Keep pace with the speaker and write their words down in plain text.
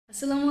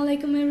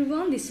Assalamualaikum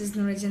everyone, this is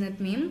Nurajanat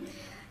Mim.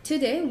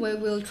 Today we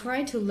will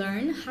try to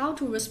learn how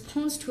to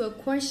respond to a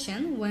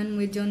question when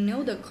we don't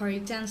know the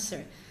correct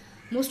answer.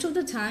 Most of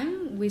the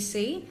time we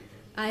say,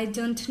 I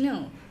don't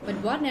know. But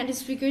what native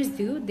speakers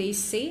do, they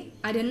say,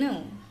 I don't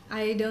know,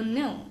 I don't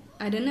know,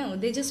 I don't know.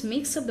 They just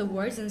mix up the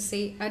words and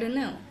say, I don't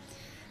know.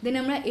 Then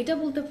আমরা এটা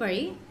বলতে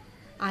পারি,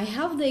 I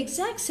have the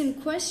exact same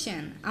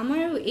question.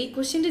 আমারও এই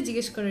কোশ্চেনটা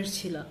জিজ্ঞেস করার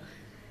ছিল।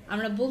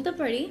 আমরা বলতে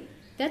পারি,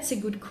 that's a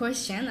good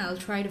question,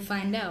 I'll try to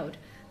find out.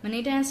 মানে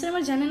এটা অ্যান্সার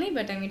আমার জানা নেই,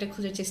 বাট আমি এটা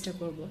খোঁজার চেষ্টা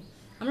করব।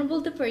 আমরা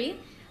বলতে পারি,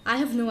 I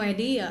have no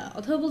idea,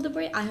 অথবা বলতে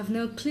পারি, I have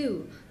no clue,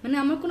 মানে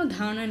আমার কোনো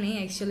ধারণা নেই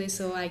actually,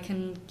 so I can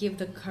give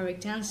the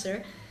correct answer.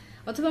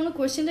 অথবা আমরা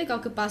কোয়েশ্চেনটা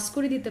কাউকে পাস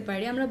করে দিতে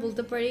পারি। আমরা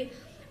বলতে পারি,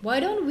 why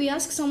don't we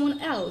ask someone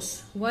else,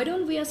 why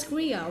don't we ask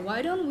Ria, why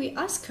don't we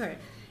ask her,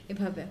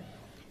 এভাবে।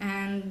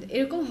 অ্যান্ড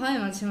এরকম হয়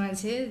মাঝে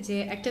মাঝে যে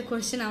একটা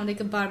কোয়েশ্চেন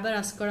আমাদেরকে বারবার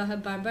আস্ক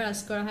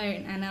করা হয়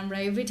অ্যান্ড আমরা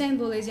এভরি টাইম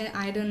বলি যে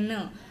আই ডোন্ট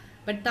নো,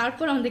 বাট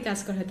তারপর আমাদেরকে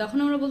আস্ক করা হয়, তখন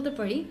আমরা বলতে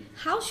পারি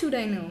হাউ শুড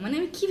আই নো, মানে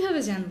আমি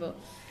কীভাবে জানবো,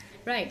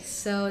 right?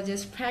 So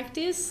just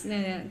practice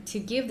to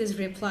give these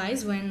replies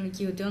when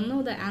you don't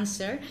know the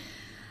answer,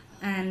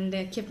 and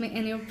keep me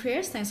in your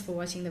prayers. Thanks for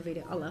watching the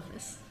video. Allah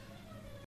Hafiz.